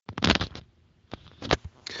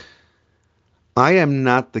I am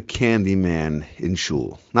not the candy man in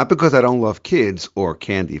shul. Not because I don't love kids, or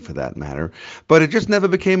candy for that matter, but it just never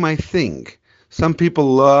became my thing. Some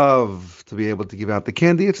people love to be able to give out the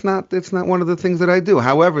candy. It's not one of the things that I do.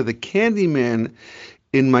 However, the candy man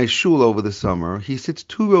in my shul over the summer, he sits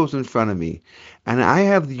 2 rows in front of me, and I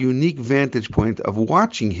have the unique vantage point of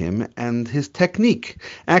watching him and his technique.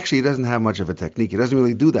 Actually, he doesn't have much of a technique. He doesn't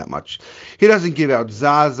really do that much. He doesn't give out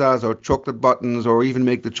zazas or chocolate buttons or even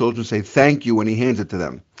make the children say thank you when he hands it to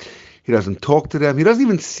them. He doesn't talk to them. He doesn't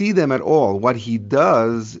even see them at all. What he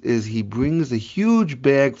does is he brings a huge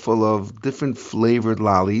bag full of different flavored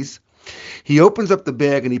lollies. He opens up the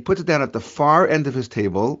bag and he puts it down at the far end of his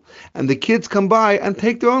table, and the kids come by and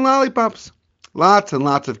take their own lollipops. Lots and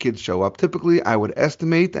lots of kids show up. Typically, I would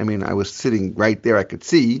estimate, I was sitting right there, I could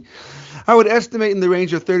see, I would estimate in the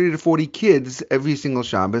range of 30 to 40 kids every single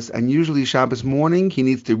Shabbos, and usually Shabbos morning, he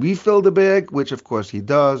needs to refill the bag, which of course he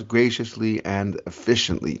does graciously and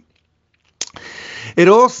efficiently. It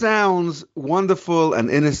all sounds wonderful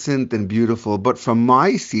and innocent and beautiful, but from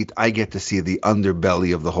my seat, I get to see the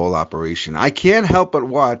underbelly of the whole operation. I can't help but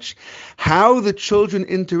watch how the children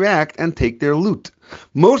interact and take their loot.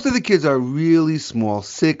 Most of the kids are really small,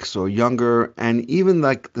 6 or younger, and even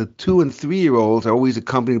like the 2 and 3 year olds are always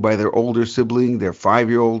accompanied by their older sibling, their 5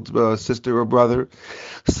 year old sister or brother.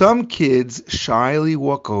 Some kids shyly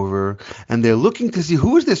walk over and they're looking to see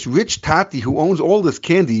who is this rich tati who owns all this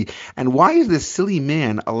candy, and why is this silly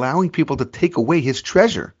man allowing people to take away his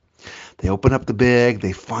treasure? They open up the bag,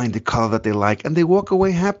 they find the color that they like, and they walk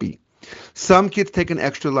away happy. Some kids take an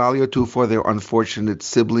extra lolly or two for their unfortunate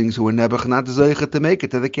siblings who are never not zeicha to make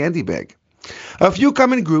it to the candy bag. A few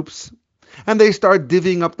come in groups, and they start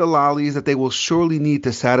divvying up the lollies that they will surely need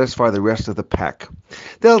to satisfy the rest of the pack.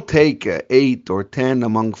 They'll take 8 or 10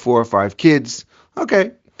 among 4 or 5 kids.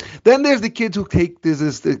 Okay. Then there's the kids who take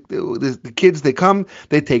the kids. They come,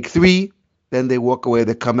 they take 3, then they walk away.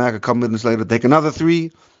 They come back a couple minutes later, take another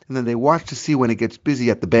 3, and then they watch to see when it gets busy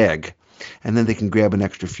at the bag, and then they can grab an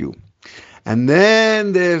extra few. And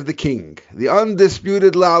then there's the king, the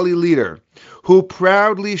undisputed lolly leader, who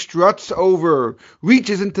proudly struts over,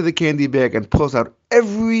 reaches into the candy bag, and pulls out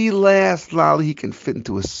every last lolly he can fit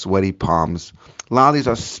into his sweaty palms. Lollies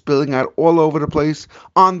are spilling out all over the place,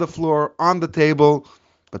 on the floor, on the table.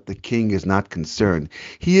 But the king is not concerned.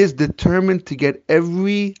 He is determined to get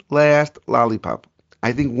every last lollipop.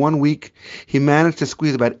 I think one week he managed to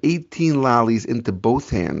squeeze about 18 lollies into both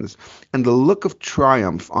hands, and the look of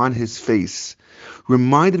triumph on his face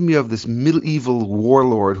reminded me of this medieval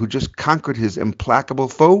warlord who just conquered his implacable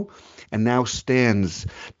foe and now stands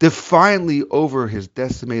defiantly over his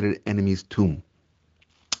decimated enemy's tomb.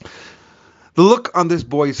 The look on this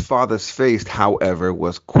boy's father's face, however,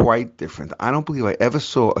 was quite different. I don't believe I ever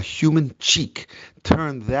saw a human cheek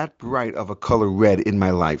turn that bright of a color red in my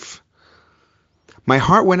life. My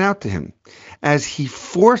heart went out to him as he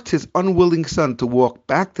forced his unwilling son to walk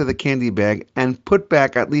back to the candy bag and put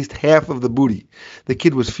back at least half of the booty. The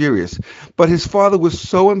kid was furious, but his father was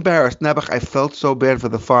so embarrassed. Nebuch, I felt so bad for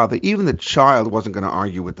the father. Even the child wasn't going to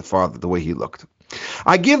argue with the father the way he looked.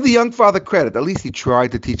 I give the young father credit. At least he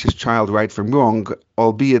tried to teach his child right from wrong,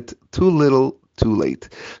 albeit too little, too late.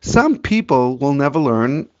 Some people will never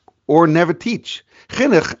learn or never teach.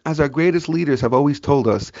 Chinuch, as our greatest leaders have always told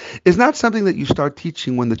us, is not something that you start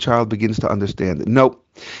teaching when the child begins to understand it. No,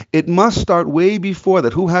 it must start way before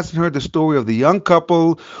that. Who hasn't heard the story of the young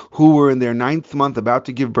couple who were in their 9th month about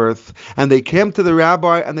to give birth, and they came to the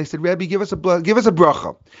rabbi and they said, Rabbi, give us a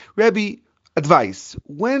bracha. Rabbi, advice.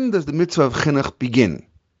 When does the mitzvah of chinuch begin?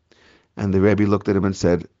 And the Rabbi looked at him and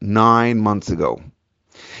said, 9 months ago.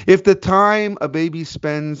 If the time a baby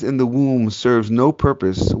spends in the womb serves no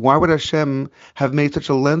purpose, why would Hashem have made such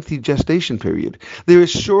a lengthy gestation period? There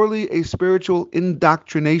is surely a spiritual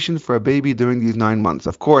indoctrination for a baby during these 9 months.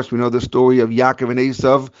 Of course, we know the story of Yaakov and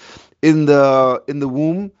Esav in the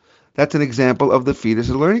womb. That's an example of the fetus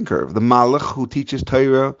learning curve. The malach who teaches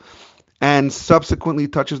Torah and subsequently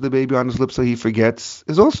touches the baby on his lips so he forgets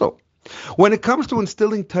is also. When it comes to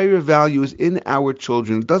instilling Torah values in our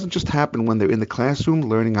children, it doesn't just happen when they're in the classroom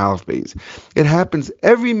learning Aleph Beis. It happens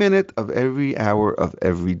every minute of every hour of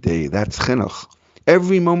every day. That's chinuch.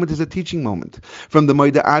 Every moment is a teaching moment. From the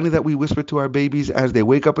Moed Ani that we whisper to our babies as they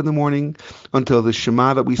wake up in the morning until the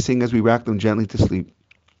Shema that we sing as we rock them gently to sleep.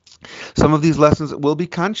 Some of these lessons will be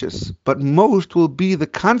conscious, but most will be the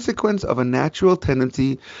consequence of a natural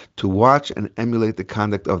tendency to watch and emulate the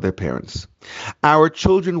conduct of their parents. Our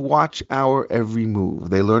children watch our every move.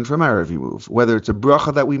 They learn from our every move, whether it's a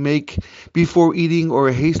bracha that we make before eating or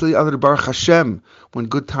a hastily uttered Baruch Hashem when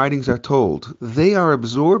good tidings are told. They are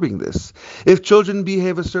absorbing this. If children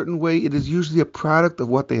behave a certain way, it is usually a product of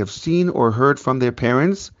what they have seen or heard from their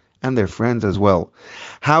parents and their friends as well.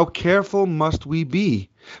 How careful must we be?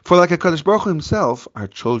 For like HaKadosh Baruch Hu himself, our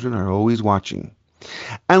children are always watching.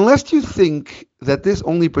 Unless you think that this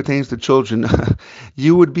only pertains to children,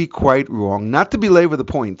 you would be quite wrong. Not to belabor the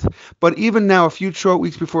point, but even now, a few short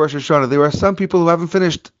weeks before Rosh Hashanah, there are some people who haven't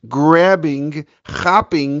finished grabbing,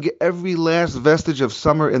 chopping every last vestige of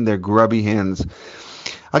summer in their grubby hands.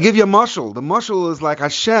 I'll give you a mashal. The mashal is like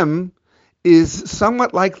Hashem is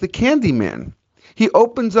somewhat like the candy man. He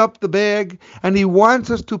opens up the bag and he wants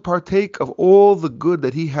us to partake of all the good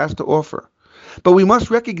that he has to offer. But we must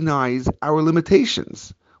recognize our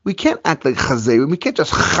limitations. We can't act like chazayim. We can't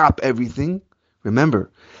just chop everything.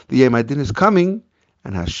 Remember, the Yom Hadin is coming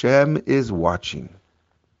and Hashem is watching.